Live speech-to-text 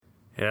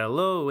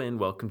Hello and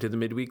welcome to the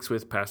Midweeks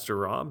with Pastor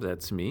Rob.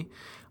 That's me.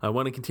 I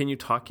want to continue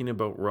talking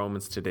about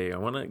Romans today. I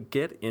want to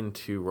get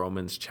into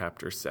Romans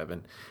chapter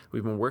 7.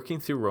 We've been working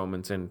through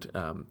Romans and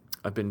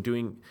I've been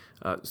doing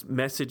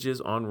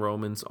messages on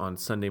Romans on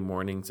Sunday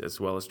mornings, as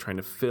well as trying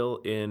to fill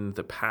in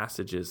the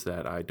passages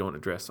that I don't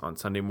address on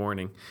Sunday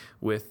morning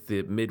with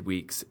the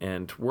midweeks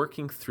and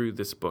working through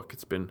this book.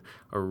 It's been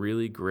a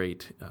really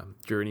great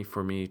journey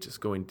for me, just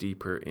going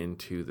deeper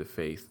into the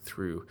faith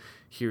through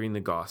hearing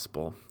the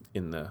gospel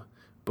in the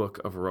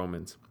book of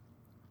Romans.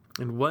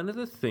 And one of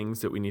the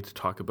things that we need to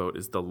talk about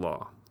is the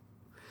law.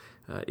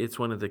 It's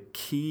one of the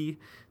key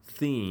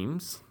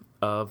themes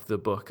of the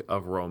book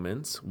of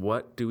Romans.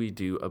 What do we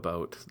do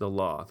about the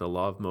law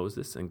of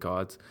Moses and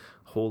God's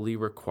holy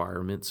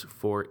requirements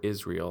for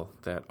Israel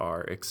that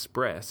are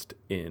expressed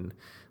in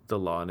the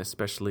law, and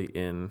especially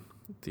in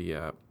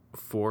the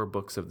 4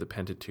 books of the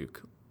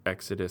Pentateuch: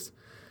 Exodus,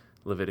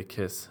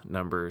 Leviticus,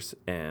 Numbers,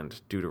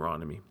 and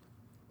Deuteronomy.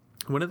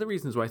 One of the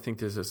reasons why I think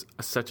this is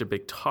such a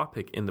big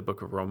topic in the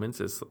book of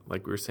Romans is,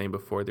 like we were saying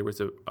before, there was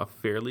a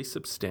fairly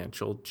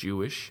substantial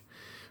Jewish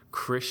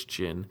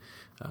Christian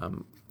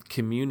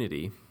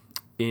community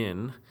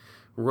in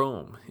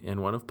Rome.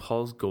 And one of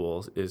Paul's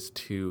goals is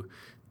to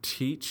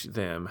teach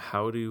them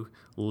how to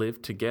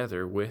live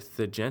together with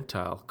the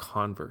Gentile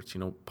converts.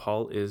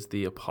 Paul is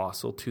the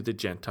apostle to the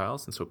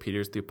Gentiles, and so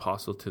Peter's the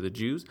apostle to the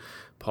Jews.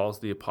 Paul's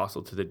the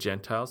apostle to the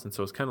Gentiles, and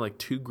so it's kind of like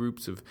 2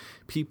 groups of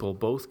people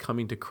both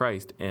coming to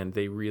Christ, and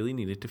they really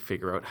needed to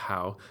figure out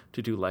how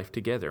to do life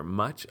together.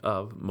 Much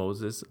of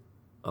Moses'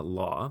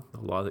 law,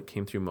 the law that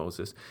came through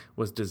Moses,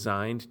 was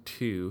designed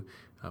to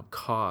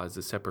cause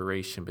a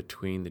separation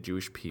between the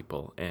Jewish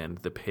people and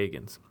the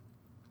pagans.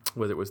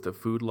 Whether it was the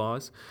food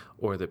laws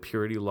or the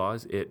purity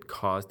laws, it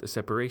caused a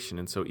separation.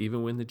 And so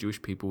even when the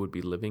Jewish people would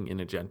be living in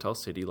a Gentile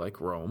city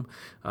like Rome,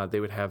 they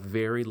would have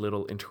very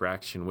little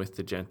interaction with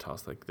the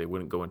Gentiles. Like, they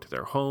wouldn't go into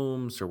their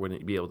homes or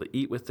wouldn't be able to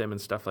eat with them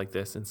and stuff like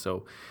this. And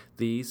so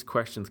these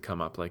questions come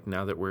up, like,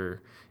 now that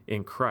we're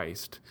in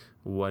Christ,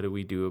 what do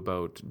we do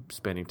about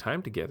spending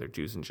time together,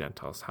 Jews and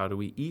Gentiles? How do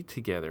we eat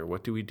together?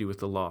 What do we do with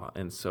the law?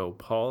 And so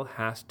Paul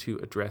has to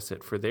address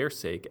it for their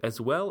sake,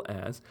 as well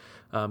as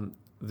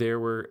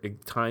there were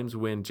times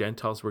when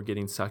Gentiles were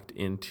getting sucked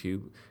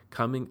into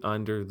coming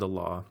under the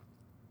law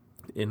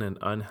in an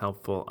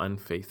unhelpful,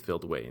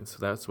 unfaith-filled way. And so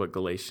that's what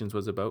Galatians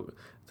was about.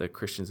 The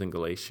Christians in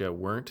Galatia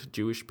weren't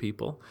Jewish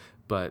people,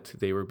 but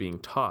they were being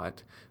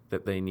taught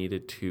that they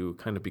needed to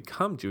kind of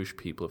become Jewish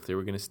people if they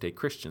were going to stay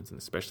Christians, and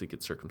especially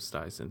get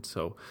circumcised. And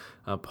so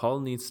Paul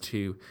needs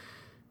to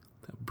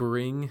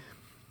bring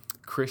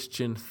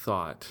Christian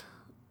thought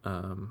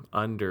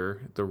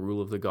under the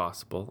rule of the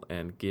gospel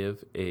and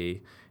give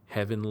a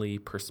heavenly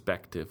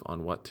perspective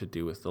on what to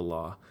do with the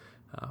law.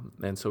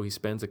 And so he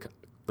spends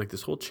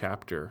this whole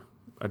chapter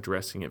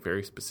addressing it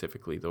very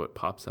specifically, though it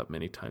pops up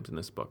many times in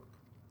this book.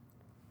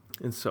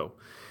 And so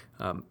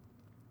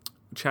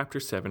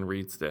chapter 7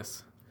 reads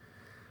this: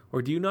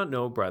 "Or do you not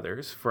know,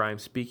 brothers, for I am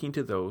speaking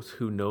to those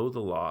who know the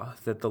law,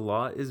 that the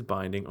law is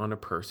binding on a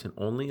person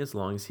only as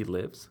long as he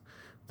lives?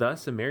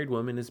 Thus, a married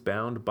woman is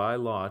bound by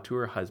law to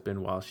her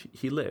husband while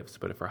he lives,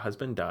 but if her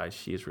husband dies,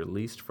 she is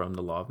released from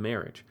the law of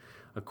marriage.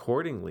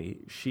 Accordingly,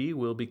 she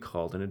will be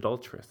called an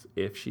adulteress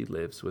if she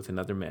lives with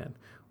another man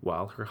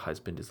while her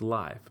husband is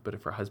alive. But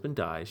if her husband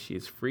dies, she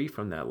is free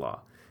from that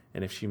law.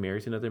 And if she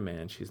marries another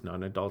man, she is not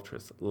an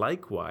adulteress.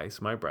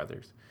 Likewise, my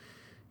brothers,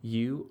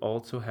 you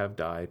also have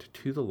died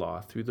to the law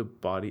through the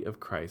body of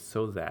Christ,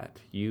 so that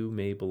you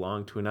may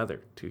belong to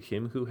another, to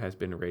him who has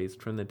been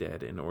raised from the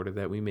dead, in order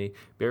that we may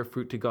bear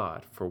fruit to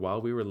God. For while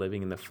we were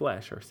living in the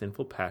flesh, our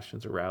sinful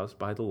passions aroused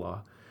by the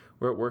law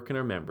were at work in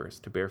our members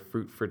to bear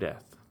fruit for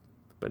death.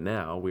 But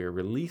now we are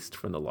released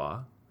from the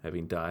law,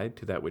 having died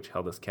to that which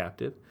held us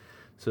captive,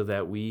 so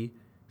that we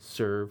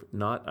serve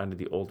not under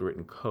the old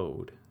written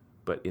code,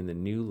 but in the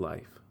new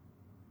life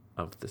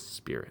of the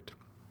Spirit."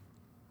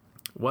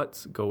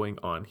 What's going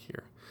on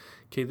here?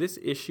 Okay, this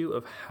issue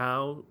of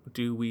how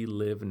do we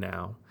live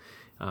now,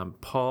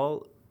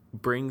 Paul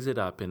brings it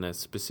up in a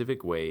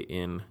specific way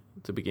in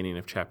the beginning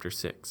of chapter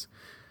 6.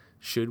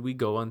 Should we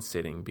go on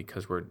sinning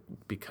because we're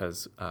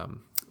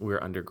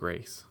under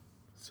grace?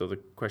 So the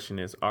question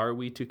is, are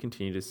we to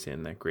continue to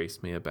sin that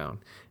grace may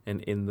abound?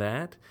 And in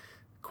that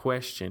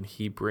question,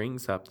 he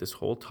brings up this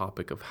whole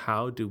topic of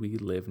how do we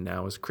live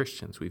now as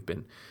Christians. We've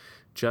been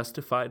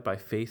justified by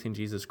faith in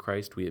Jesus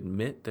Christ. We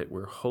admit that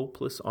we're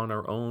hopeless on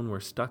our own. We're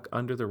stuck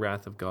under the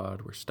wrath of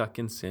God. We're stuck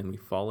in sin.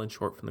 We've fallen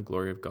short from the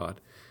glory of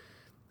God.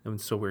 And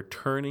so we're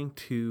turning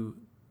to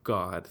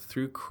God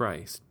through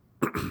Christ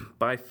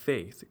by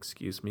faith,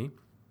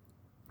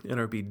 and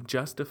are being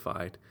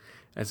justified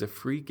as a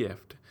free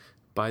gift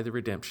by the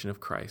redemption of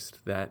Christ.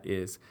 That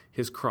is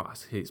his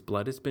cross. His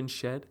blood has been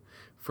shed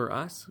for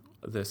us.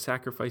 The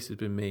sacrifice has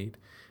been made.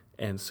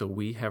 And so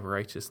we have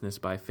righteousness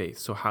by faith.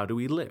 So how do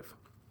we live?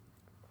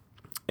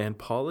 And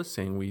Paul is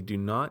saying we do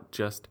not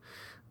just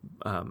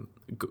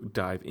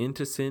dive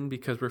into sin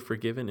because we're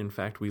forgiven. In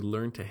fact, we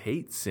learn to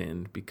hate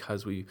sin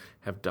because we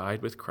have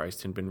died with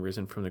Christ and been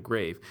risen from the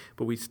grave.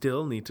 But we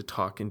still need to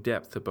talk in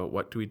depth about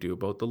what do we do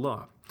about the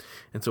law.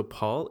 And so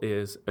Paul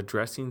is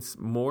addressing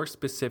more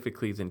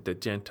specifically than the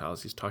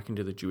Gentiles. He's talking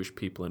to the Jewish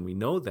people, and we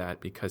know that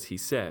because he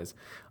says,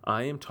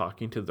 I am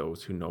talking to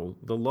those who know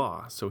the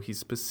law. So he's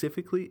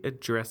specifically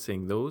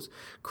addressing those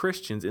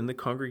Christians in the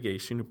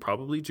congregation,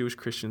 probably Jewish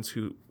Christians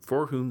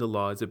for whom the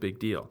law is a big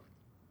deal,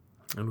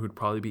 and would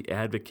probably be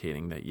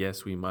advocating that,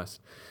 yes, we must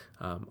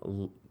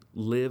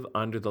live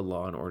under the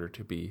law in order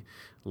to be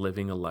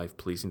living a life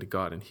pleasing to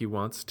God. And he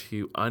wants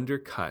to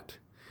undercut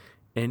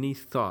any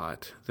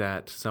thought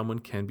that someone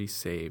can be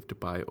saved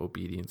by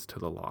obedience to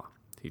the law.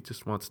 He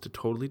just wants to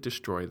totally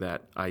destroy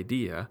that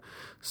idea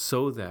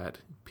so that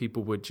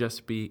people would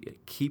just be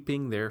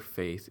keeping their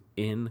faith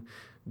in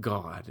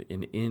God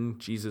and in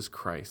Jesus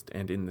Christ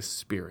and in the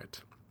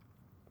Spirit.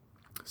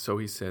 So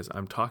he says,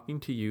 I'm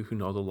talking to you who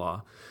know the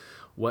law.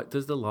 What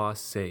does the law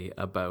say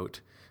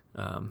about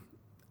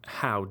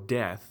how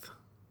death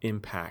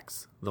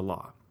impacts the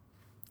law?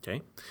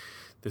 Okay,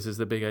 this is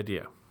the big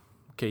idea.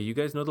 Okay, you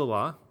guys know the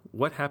law.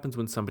 What happens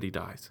when somebody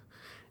dies?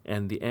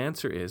 And the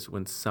answer is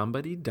when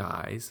somebody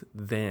dies,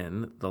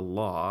 then the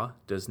law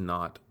does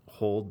not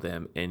hold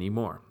them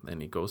anymore.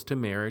 And he goes to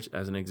marriage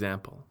as an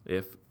example.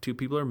 If two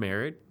people are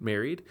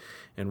married,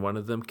 and one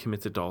of them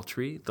commits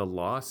adultery, the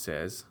law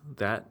says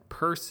that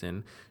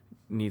person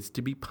needs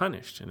to be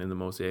punished. And in the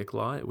Mosaic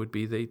law, it would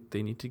be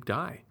they need to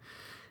die.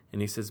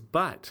 And he says,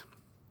 but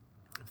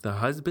if the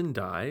husband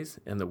dies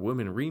and the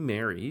woman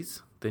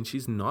remarries, then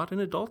she's not an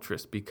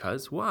adulteress.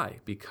 Because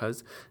why?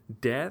 Because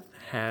death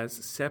has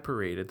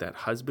separated that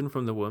husband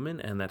from the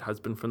woman and that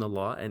husband from the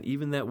law, and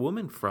even that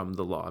woman from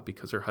the law.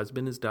 Because her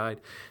husband has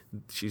died,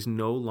 she's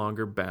no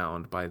longer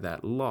bound by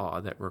that law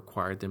that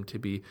required them to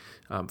be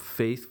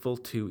faithful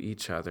to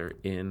each other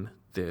in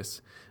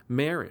this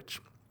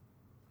marriage.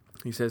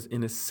 He says,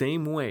 in the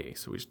same way,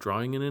 so he's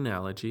drawing an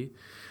analogy,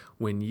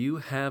 when you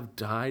have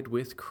died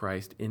with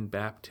Christ in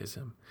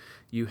baptism,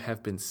 you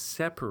have been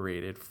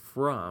separated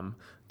from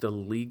the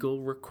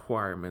legal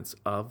requirements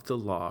of the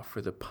law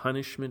for the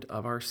punishment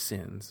of our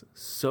sins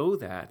so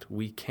that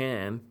we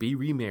can be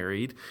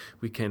remarried,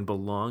 we can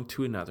belong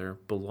to another,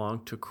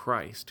 belong to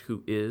Christ,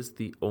 who is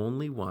the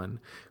only one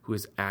who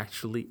is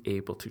actually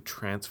able to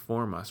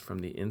transform us from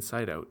the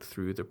inside out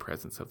through the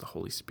presence of the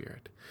Holy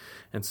Spirit.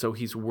 And so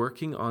he's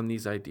working on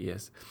these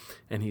ideas,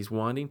 and he's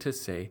wanting to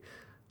say,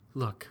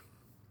 look,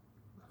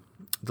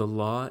 the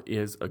law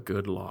is a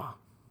good law.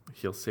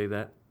 He'll say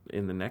that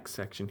in the next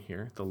section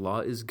here. The law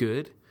is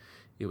good.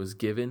 It was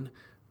given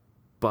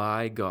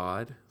by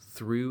God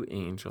through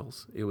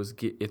angels.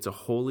 It's a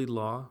holy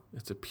law.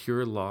 It's a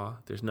pure law.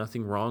 There's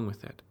nothing wrong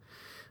with it.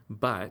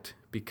 But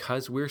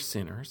because we're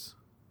sinners,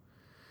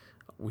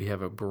 we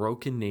have a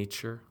broken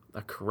nature,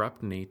 a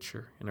corrupt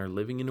nature, and are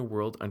living in a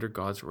world under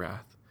God's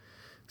wrath.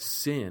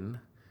 Sin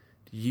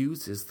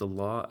uses the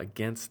law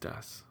against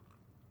us.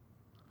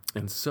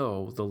 And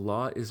so the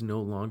law is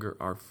no longer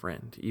our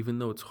friend. Even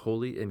though it's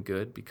holy and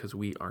good, because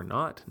we are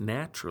not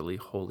naturally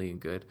holy and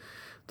good,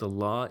 the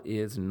law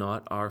is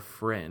not our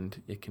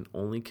friend. It can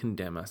only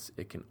condemn us.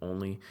 It can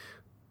only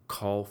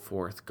call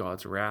forth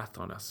God's wrath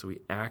on us. So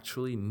we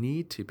actually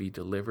need to be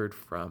delivered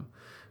from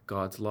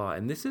God's law.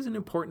 And this is an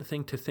important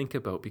thing to think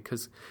about,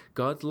 because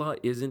God's law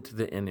isn't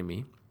the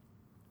enemy.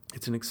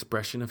 It's an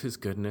expression of his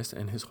goodness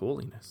and his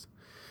holiness.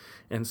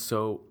 And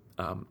so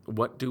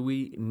what do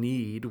we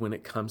need when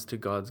it comes to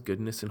God's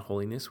goodness and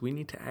holiness? We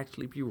need to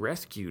actually be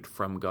rescued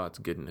from God's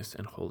goodness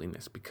and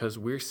holiness, because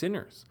we're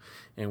sinners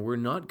and we're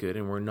not good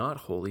and we're not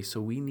holy, so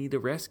we need a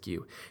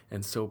rescue.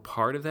 And so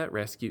part of that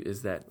rescue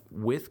is that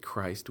with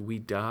Christ, we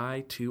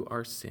die to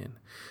our sin.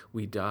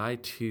 We die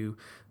to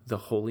the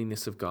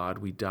holiness of God.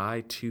 We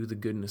die to the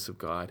goodness of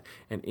God.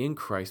 And in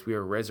Christ, we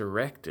are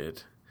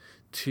resurrected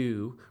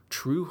to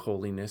true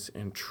holiness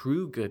and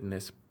true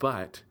goodness,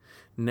 but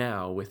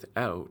now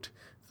without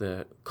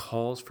the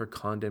calls for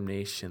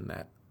condemnation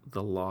that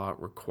the law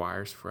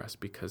requires for us,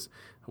 because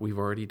we've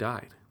already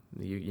died.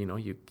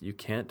 You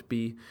can't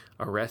be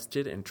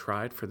arrested and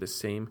tried for the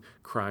same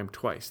crime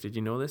twice. Did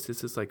you know this?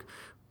 This is like,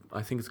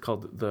 I think it's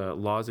called the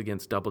laws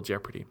against double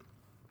jeopardy.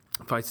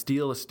 If I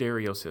steal a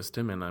stereo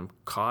system and I'm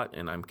caught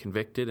and I'm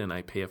convicted and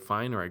I pay a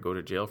fine or I go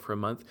to jail for a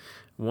month,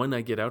 when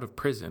I get out of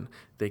prison,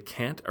 they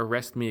can't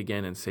arrest me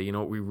again and say,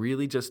 we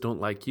really just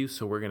don't like you,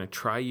 so we're going to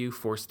try you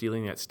for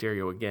stealing that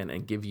stereo again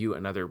and give you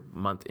another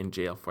month in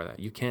jail for that.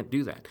 You can't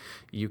do that.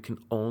 You can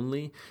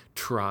only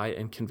try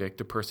and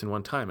convict a person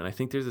one time. And I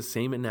think there's the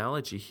same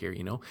analogy here.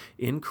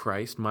 In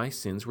Christ, my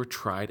sins were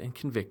tried and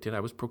convicted.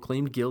 I was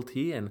proclaimed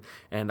guilty and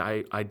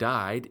I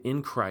died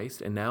in Christ,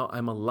 and now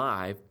I'm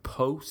alive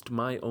post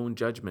my own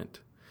judgment.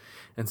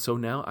 And so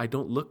now I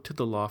don't look to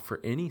the law for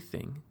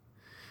anything.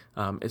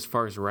 As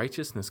far as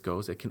righteousness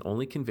goes, it can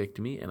only convict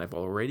me, and I've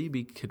already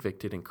been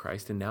convicted in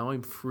Christ, and now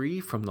I'm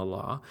free from the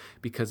law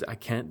because I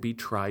can't be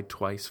tried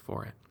twice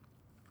for it.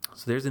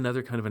 So there's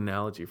another kind of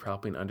analogy for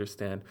helping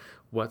understand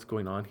what's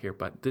going on here.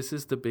 But this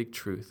is the big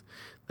truth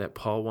that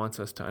Paul wants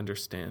us to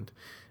understand.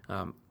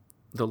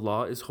 The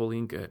law is holy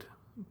and good.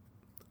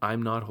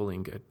 I'm not holy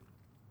and good.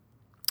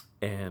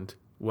 And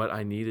what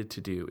I needed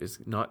to do is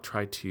not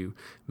try to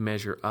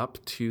measure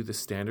up to the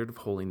standard of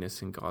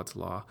holiness in God's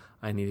law.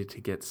 I needed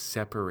to get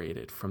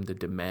separated from the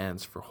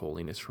demands for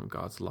holiness from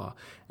God's law.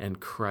 And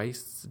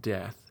Christ's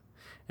death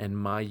and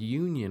my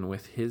union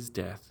with his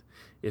death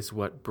is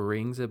what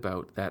brings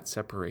about that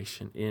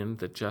separation in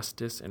the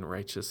justice and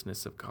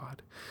righteousness of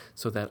God,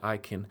 so that I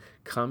can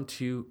come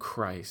to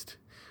Christ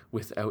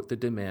without the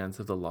demands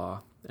of the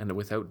law and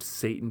without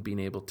Satan being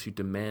able to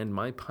demand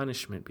my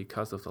punishment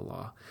because of the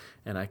law.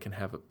 And I can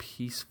have a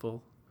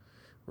peaceful,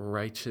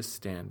 righteous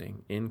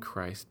standing in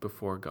Christ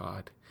before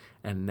God,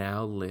 and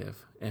now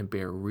live and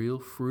bear real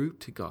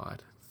fruit to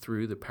God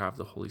through the power of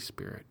the Holy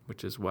Spirit,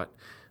 which is what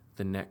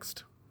the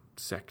next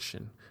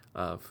section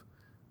of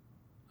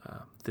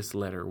this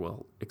letter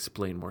will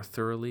explain more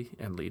thoroughly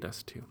and lead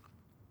us to.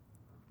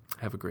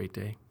 Have a great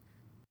day.